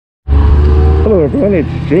Hello everyone, it's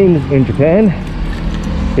James in Japan.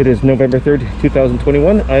 It is November 3rd,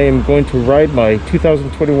 2021. I am going to ride my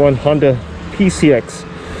 2021 Honda PCX.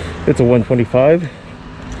 It's a 125.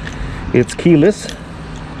 It's keyless.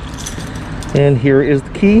 And here is the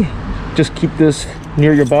key. Just keep this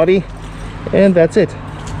near your body and that's it.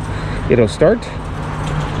 It'll start.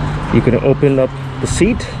 You can open up the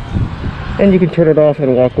seat and you can turn it off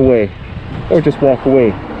and walk away, or just walk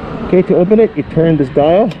away. Okay, to open it, you turn this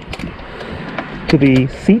dial to the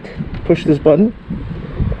seat, push this button.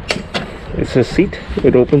 It says seat,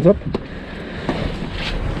 it opens up.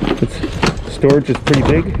 Its storage is pretty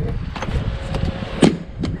big.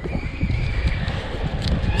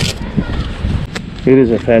 It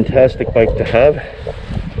is a fantastic bike to have.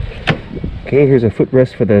 Okay, here's a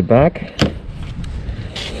footrest for the back.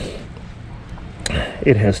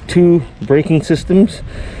 It has two braking systems,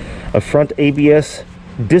 a front ABS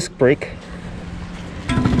disc brake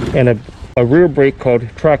and a rear brake called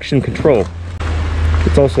traction control.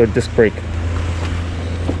 It's also a disc brake.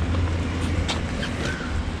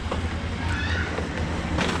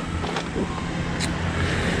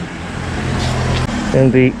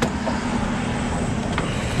 And the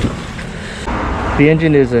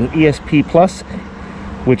engine is an ESP Plus,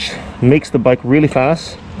 which makes the bike really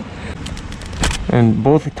fast. And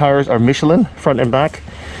both tires are Michelin, front and back.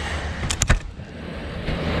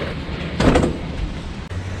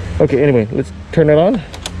 Okay, anyway, let's turn it on.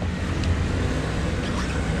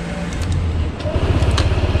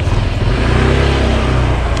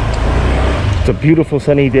 It's a beautiful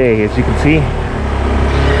sunny day, as you can see.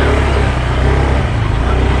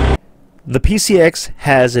 The PCX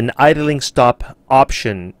has an idling stop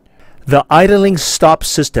option. The idling stop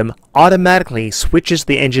system automatically switches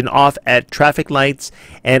the engine off at traffic lights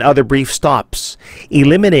and other brief stops,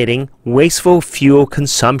 eliminating wasteful fuel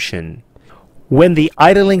consumption. When the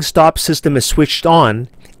idling stop system is switched on,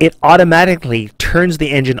 it automatically turns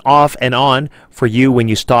the engine off and on for you when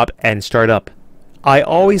you stop and start up. I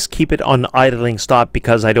always keep it on idling stop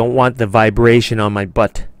because I don't want the vibration on my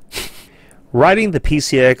butt. Riding the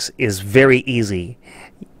PCX is very easy.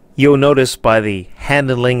 You'll notice by the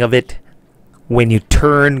handling of it, when you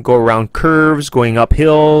turn, go around curves, going up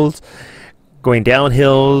hills, going down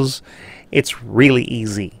hills, it's really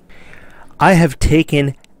easy. I have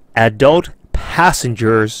taken adult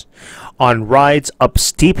passengers on rides up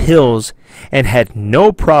steep hills and had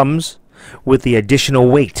no problems with the additional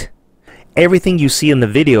weight. Everything you see in the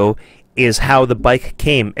video is how the bike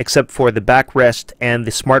came, except for the backrest and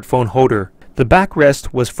the smartphone holder. The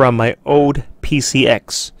backrest was from my old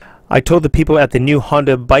PCX. I told the people at the new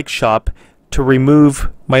Honda bike shop to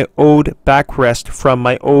remove my old backrest from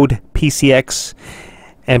my old PCX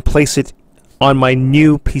and place it on my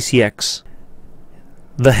new PCX.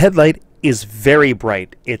 The headlight is very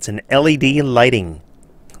bright. It's an LED lighting.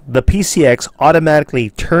 The PCX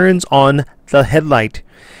automatically turns on the headlight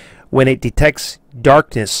when it detects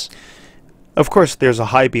darkness. Of course, there's a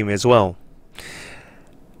high beam as well.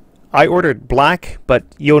 I ordered black, but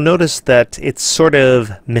you'll notice that it's sort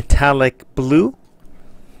of metallic blue.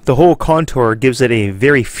 The whole contour gives it a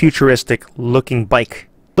very futuristic looking bike.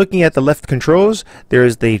 Looking at the left controls,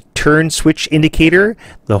 there's the turn switch indicator,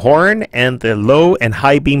 the horn, and the low and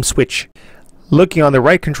high beam switch. Looking on the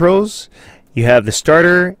right controls, you have the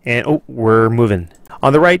starter and oh, we're moving.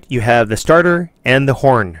 On the right, you have the starter and the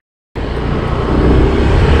horn.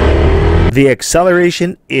 The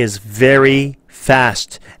acceleration is very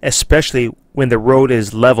fast, especially when the road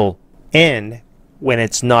is level and when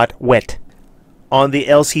it's not wet. On the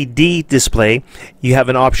LCD display, you have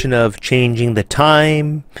an option of changing the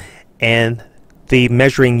time and the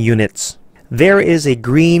measuring units. There is a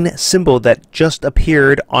green symbol that just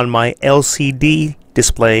appeared on my LCD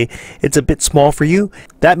display. It's a bit small for you.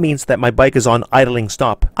 That means that my bike is on idling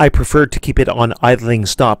stop. I prefer to keep it on idling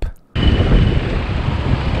stop.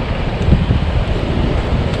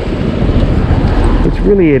 It's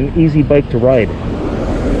really an easy bike to ride.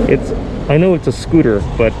 I know it's a scooter,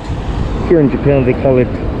 but here in Japan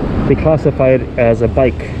they classify it as a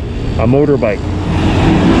bike, a motorbike.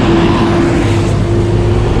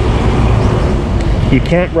 You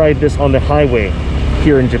can't ride this on the highway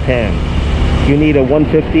here in Japan. You need a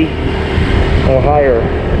 150 or higher.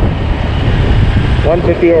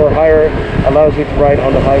 150 or higher allows you to ride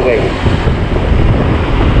on the highway.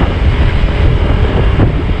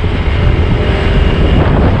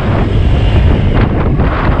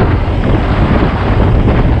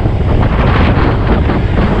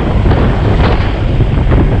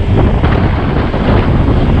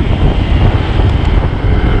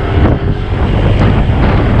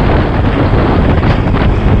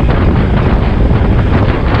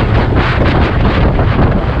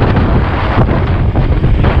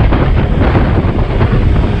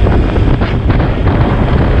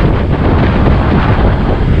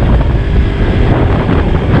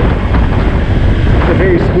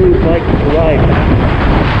 bike to ride.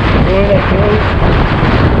 Going up hills,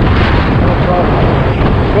 no problem.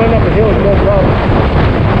 Going up a hill is no problem.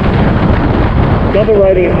 Double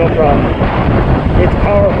riding is no problem. It's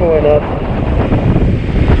powerful enough.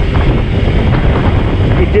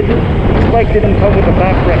 This bike didn't come with a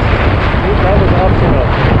backrest. That was optional.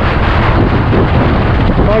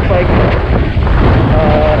 My bike,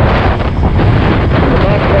 the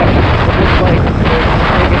backrest of this bike is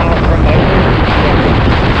taken off from my own.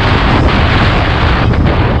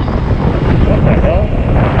 What the hell?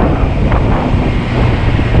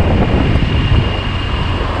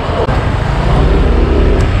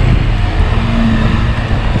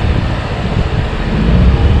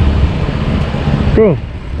 Cool.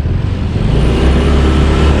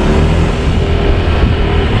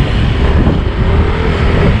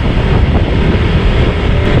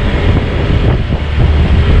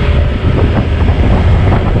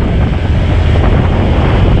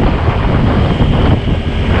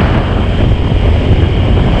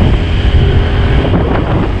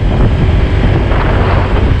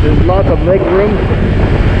 There's lots of leg room.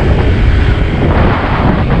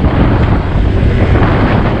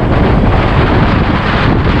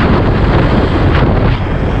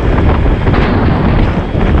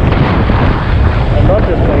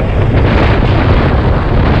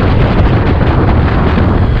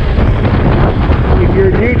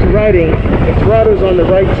 Riding, the throttle's on the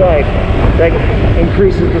right side. That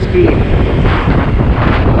increases the speed.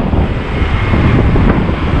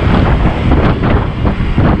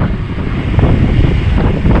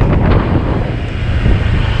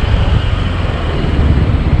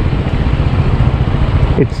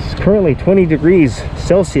 It's currently 20 degrees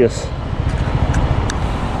Celsius.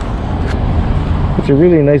 It's a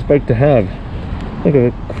really nice bike to have. Look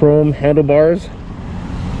at the chrome handlebars.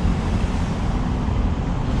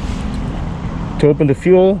 To open the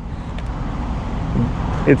fuel,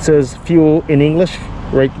 it says fuel in English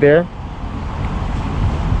right there.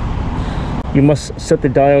 You must set the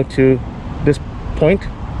dial to this point.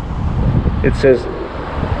 It says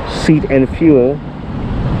seat and fuel.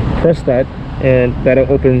 Press that and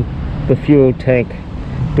that'll open the fuel tank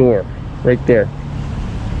door right there.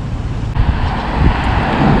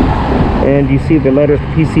 And you see the letters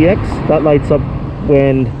PCX, that lights up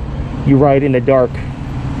when you ride in the dark.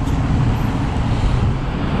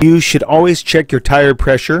 You should always check your tire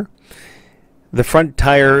pressure. The front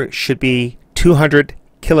tire should be 200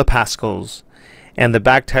 kilopascals and the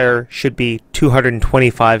back tire should be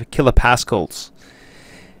 225 kilopascals.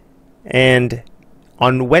 And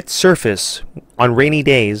on wet surface, on rainy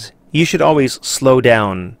days, you should always slow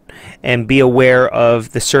down and be aware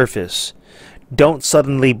of the surface. Don't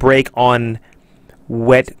suddenly brake on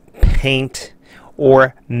wet paint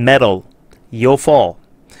or metal. You'll fall.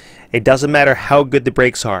 It doesn't matter how good the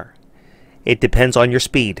brakes are. It depends on your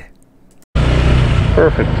speed.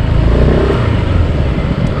 Perfect.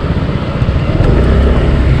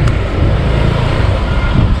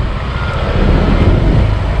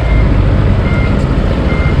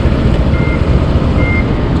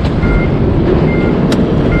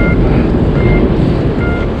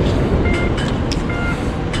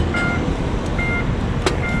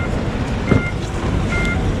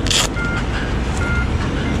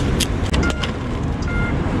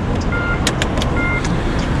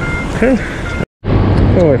 Okay.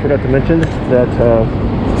 Oh, I forgot to mention that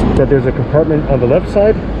that there's a compartment on the left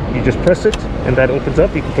side. You just press it and that opens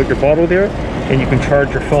up. You can put your bottle there and you can charge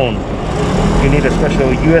your phone. You need a special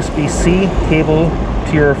USB-C cable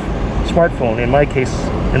to your smartphone, in my case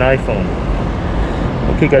an iPhone.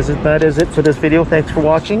 Okay guys, that is it for this video. Thanks for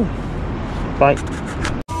watching. Bye.